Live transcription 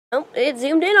Oh, it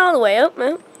zoomed in all the way.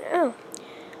 Oh.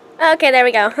 Okay, there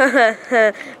we go.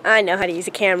 I know how to use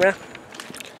a camera.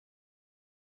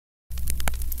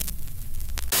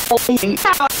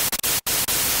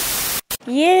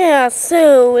 Yeah,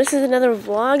 so this is another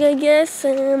vlog, I guess.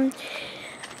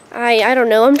 I don't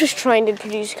know. I'm just trying to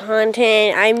produce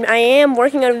content. I am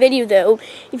working on a video though.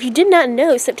 If you did not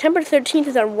know, September 13th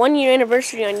is our 1-year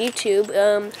anniversary on YouTube.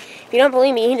 If you don't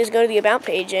believe me, you can just go to the About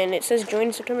page and it says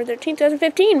join September 13th,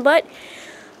 2015. But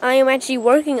I am actually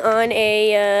working on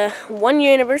a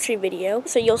 1-year anniversary video,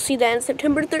 so you'll see that on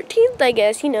September 13th, I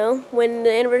guess, you know, when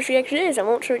the anniversary actually is. I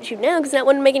won't show it to you now because that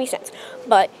wouldn't make any sense,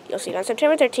 but you'll see it on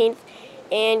September 13th,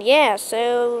 and yeah,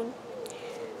 so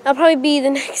that'll probably be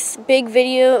the next big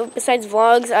video besides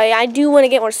vlogs. I do want to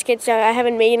get more skits out. I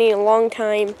haven't made any in a long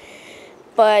time,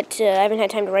 but I haven't had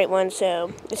time to write one,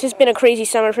 so it's just been a crazy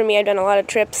summer for me. I've done a lot of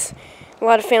trips, a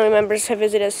lot of family members have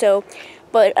visited us, so,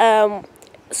 but,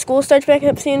 school starts back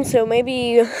up soon, so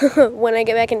maybe when I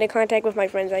get back into contact with my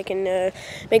friends, I can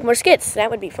make more skits. That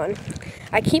would be fun.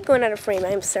 I keep going out of frame.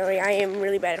 I'm sorry. I am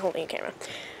really bad at holding a camera.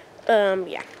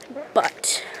 Yeah.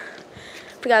 But,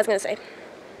 I forgot what I was going to say.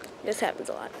 This happens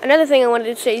a lot. Another thing I wanted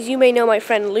to say is you may know my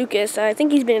friend Lucas. I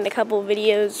think he's been in a couple of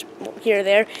videos here or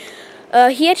there.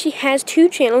 He actually has 2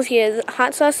 channels. He has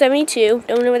Hot Suace72,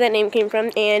 don't know where that name came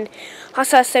from, and Hot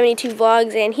Suace72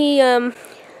 Vlogs, and he,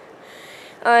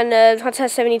 on Hot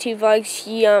Suace72 Vlogs,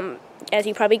 he, as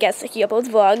you probably guessed, he uploads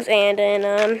vlogs, and then,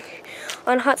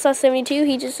 on Hot Suace72,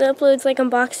 he just uploads, like,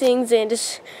 unboxings and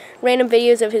just random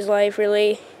videos of his life,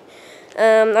 really,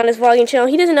 on his vlogging channel.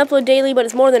 He doesn't upload daily, but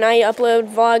it's more than I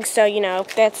upload vlogs, so, you know,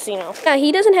 that's, you know. Yeah,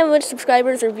 he doesn't have much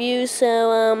subscribers or views,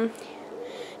 so,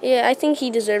 yeah, I think he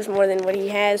deserves more than what he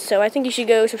has, so I think you should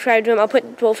go subscribe to him. I'll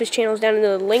put both his channels down in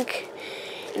the link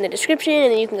in the description,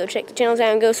 and then you can go check the channels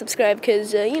out and go subscribe,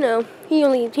 because, you know, he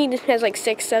just has like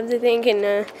 6 subs, I think,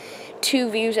 and 2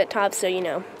 views at top, so, you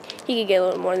know, he could get a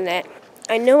little more than that.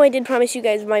 I know I did promise you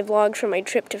guys my vlogs from my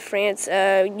trip to France.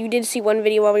 You did see one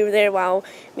video while we were there, while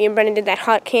me and Brennan did that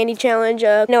hot candy challenge.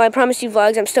 No, I promised you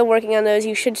vlogs. I'm still working on those.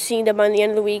 You should see them by the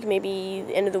end of the week, maybe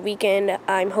the end of the weekend.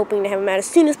 I'm hoping to have them out as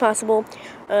soon as possible,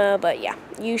 but yeah,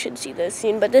 you should see those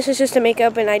soon. But this is just a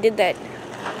makeup, and I did that.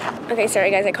 Okay,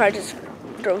 sorry guys, that car just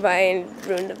drove by and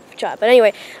ruined the shot. But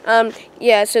anyway,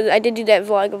 yeah, so I did do that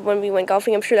vlog of when we went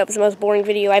golfing. I'm sure that was the most boring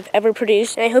video I've ever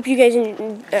produced. And I hope you guys,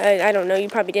 I don't know, you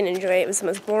probably didn't enjoy it. It was the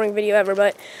most boring video ever,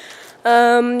 but,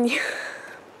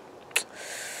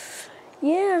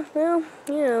 yeah, well,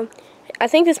 you know, I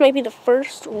think this might be the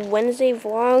first Wednesday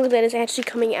vlog that is actually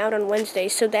coming out on Wednesday.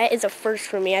 So that is a first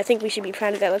for me. I think we should be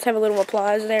proud of that. Let's have a little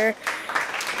applause there.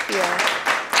 Yeah.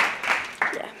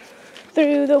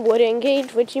 Through the wooden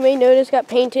gate, which you may notice got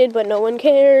painted, but no one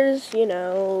cares, you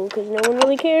know, because no one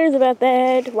really cares about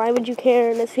that. Why would you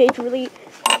care? And this gate really,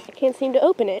 I can't seem to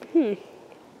open it.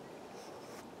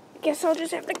 Guess I'll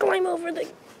just have to climb over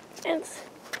the fence,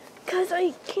 because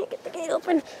I can't get the gate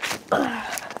open. Well,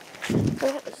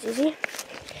 that was easy.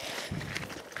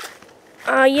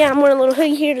 Yeah, I'm wearing a little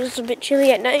hoodie here, just a bit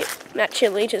chilly at night. Not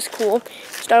chilly, just cool.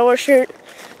 Star Wars shirt.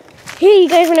 Hey, you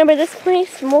guys remember this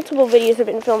place? Multiple videos have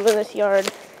been filmed in this yard.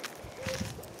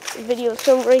 The video is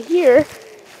filmed right here.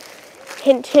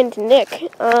 Hint, hint,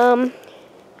 Nick. Yeah,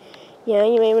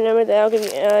 you may remember that. I'll give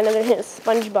you another hint of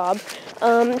SpongeBob.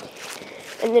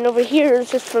 And then over here is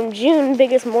just from June,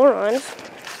 Biggest Morons.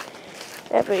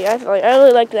 That video, I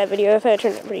really liked that video. I thought it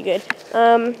turned out pretty good.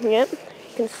 Yep. You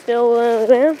can still,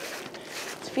 yeah.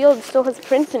 This field still has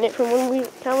prints in it from when we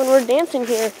were dancing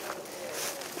here.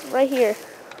 Right here.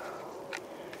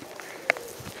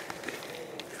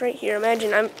 Right here,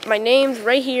 imagine my name's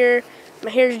right here,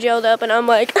 my hair's gelled up, and I'm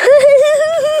like,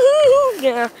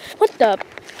 yeah, what the,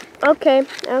 okay,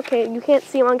 you can't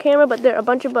see them on camera, but there a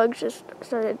bunch of bugs just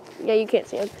started, yeah, you can't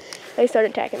see them, they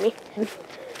started attacking me.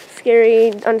 Scary,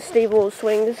 unstable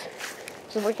swings.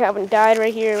 This is where Calvin died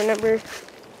right here, remember?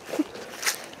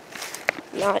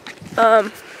 Not,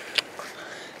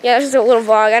 yeah, this is a little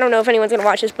vlog. I don't know if anyone's gonna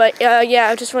watch this, but, yeah,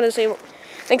 I just wanted to say,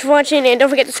 thanks for watching, and don't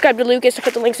forget to subscribe to Lucas. I'll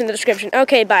put the links in the description.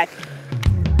 Okay, bye.